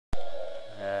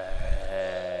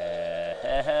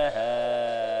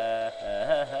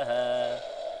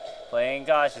Playing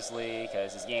cautiously,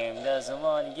 cause this game doesn't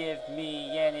want to give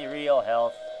me any real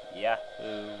health.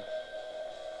 Yahoo.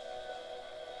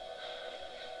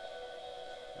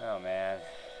 Oh man.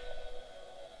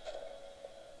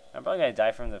 I'm probably gonna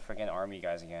die from the freaking army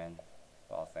guys again.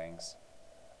 Of all things.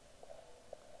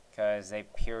 Cause they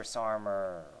pierce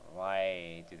armor.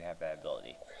 Why do they have that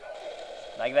ability?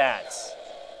 Like that.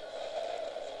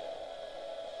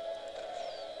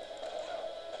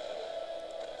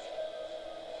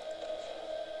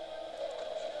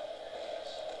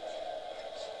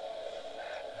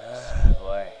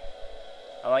 Boy.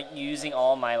 I'm like using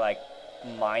all my like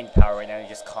mind power right now to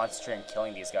just concentrate on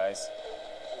killing these guys.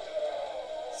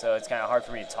 So it's kind of hard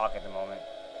for me to talk at the moment.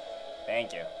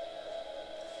 Thank you.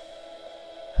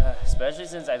 Especially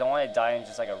since I don't want to die in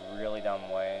just like a really dumb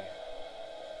way.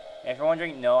 And if you're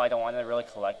wondering, no, I don't want to really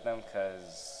collect them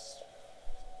because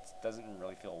it doesn't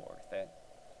really feel worth it.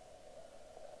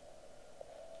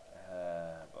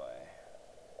 Boy.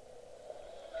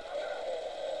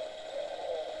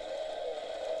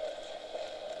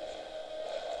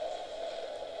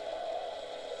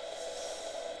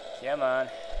 Come on.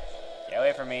 Get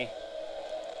away from me.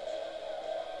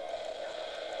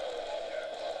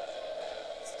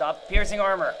 Stop piercing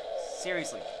armor.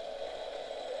 Seriously.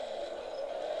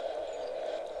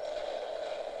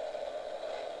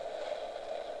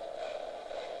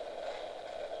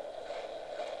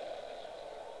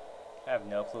 I have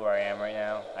no clue where I am right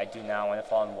now. I do not want to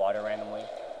fall in water randomly.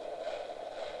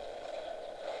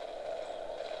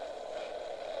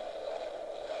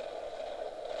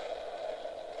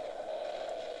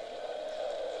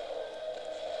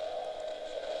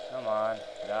 Come on,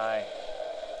 die.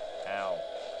 Ow.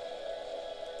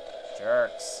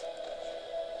 Jerks.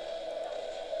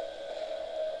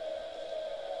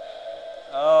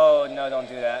 Oh, no, don't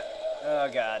do that. Oh,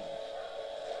 God.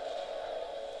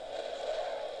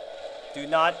 Do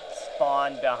not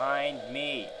spawn behind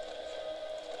me.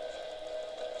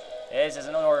 This is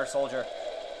an order, soldier.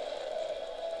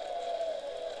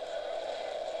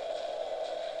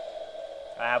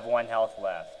 I have 1 health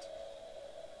left.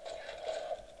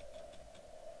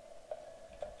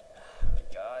 Oh my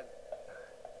God.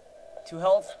 2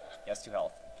 health? Yes, 2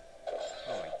 health.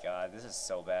 Oh my God, this is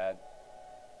so bad.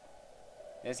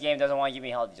 This game doesn't want to give me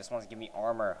health, it just wants to give me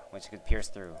armor, which it could pierce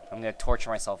through. I'm gonna torture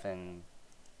myself and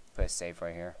put a save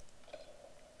right here.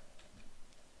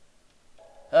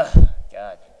 Ugh,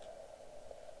 God.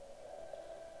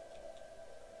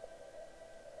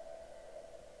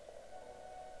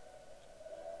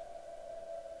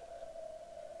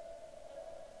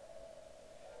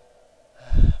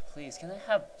 Please, can I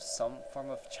have some form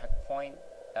of checkpoint?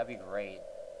 That'd be great.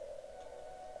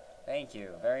 Thank you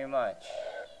very much.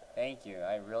 Thank you.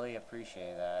 I really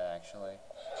appreciate that, actually.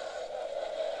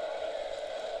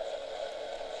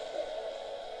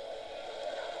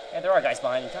 Yeah, there are guys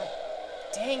behind you. God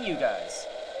dang you guys.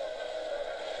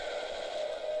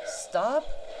 Stop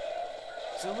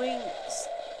doing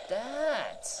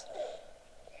that.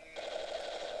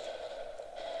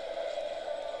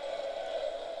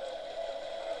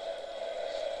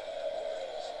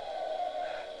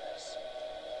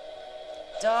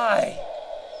 Die.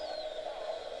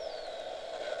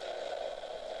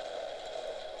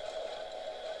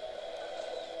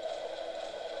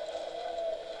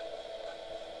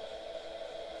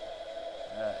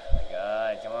 Oh my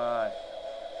God, come on.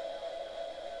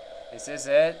 Is this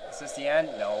it? Is this the end?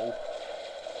 No.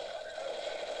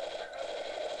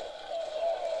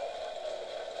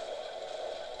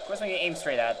 Of course, when you aim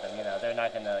straight at them, you know, they're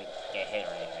not gonna get hit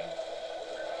or anything.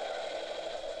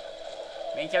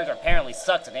 Main character apparently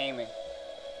sucks at aiming.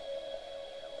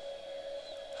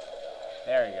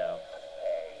 There you go.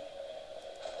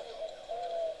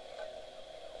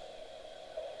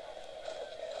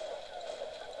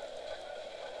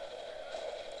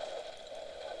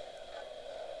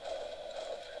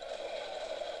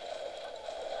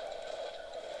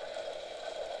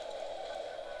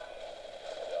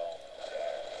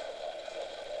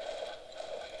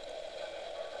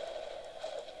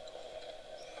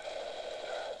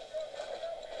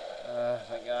 Oh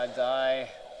my God, die.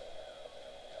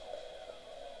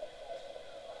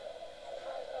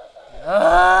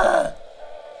 Ah!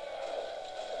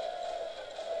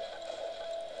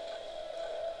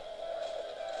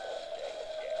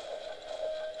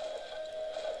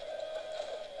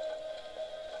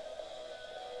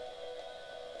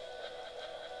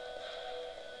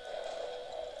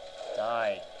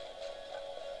 Die.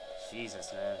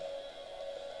 Jesus, man.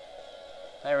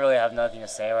 I really have nothing to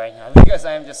say right now because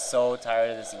I am just so tired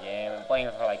of this game. I'm playing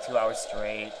it for like 2 hours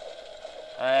straight.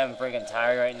 I am freaking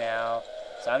tired right now.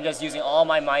 So I'm just using all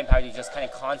my mind power to just kind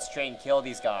of concentrate and kill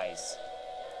these guys.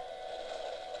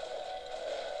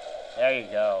 There you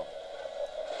go.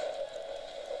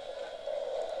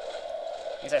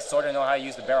 At least I sort of know how to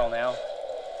use the barrel now.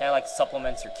 Kind of like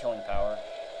supplements your killing power.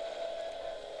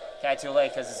 Kind of too late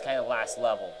because it's kind of last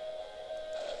level.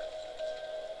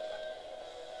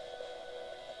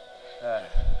 Man.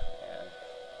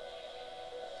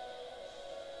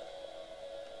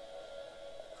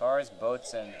 Cars,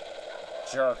 boats, and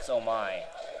jerks, oh my.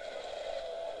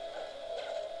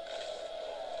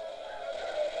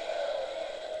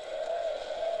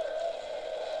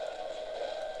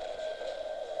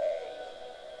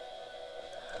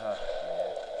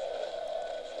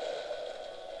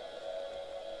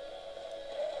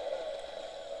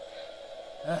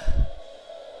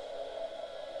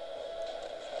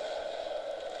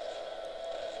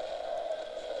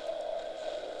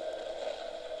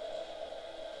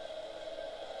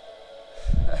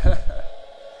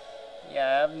 Yeah,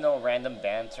 I have no random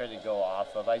banter to go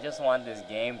off of. I just want this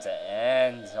game to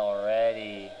end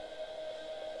already.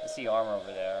 I see armor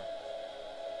over there.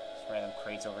 Just random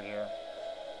crates over here.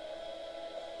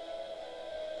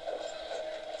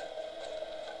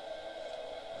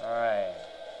 Alright.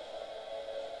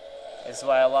 This is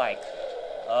what I like.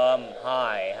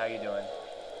 Hi, how you doing?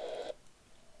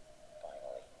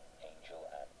 Finally, angel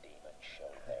and demon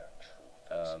show their true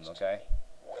faces. Okay.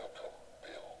 Welcome,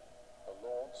 Bill. The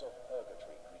lords of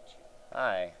purgatory greet you.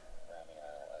 Hi.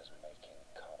 Ramiel is making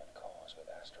common cause with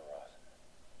Astaroth.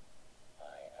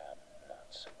 I am not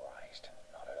surprised,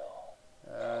 not at all.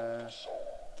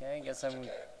 Okay, I guess I'm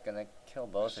gonna kill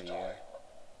both of you.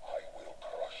 I will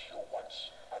crush you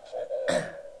once and for all.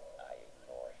 I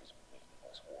ignore his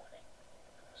meaningless warning.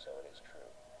 So it is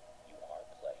true. You are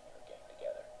playing your game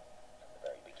together. From the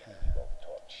very beginning, you both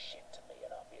talked shit to me, and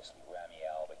obviously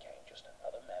Ramiel became just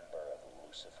another member of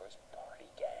Lucifer's party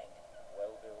gang.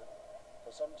 Well, Bill, for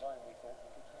some time we thought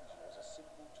we could use you as a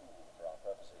simple tool for our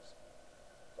purposes.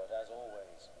 But as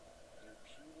always, you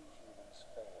puny humans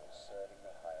fail serving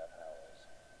the higher powers.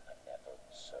 I never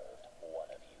served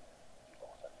one of you. You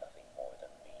both are nothing more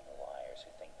than mean liars who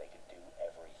think they can do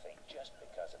everything just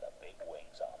because of the big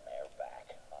wings on their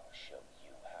back. I'll show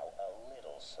you how a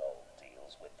little soul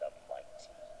deals with the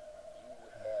mighty. You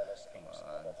hairless imps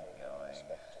never paid any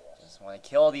respect to us. Just want to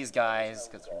kill these guys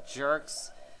because they're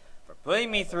jerks for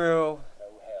putting me through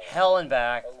hell and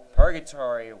back,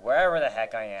 purgatory, wherever the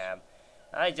heck I am.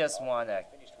 I just want to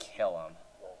kill them.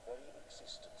 Your very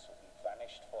existence will be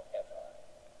vanished forever.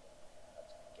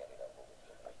 Let's get it over with,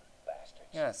 you big bastards.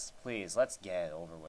 Yes, please, let's get it over with.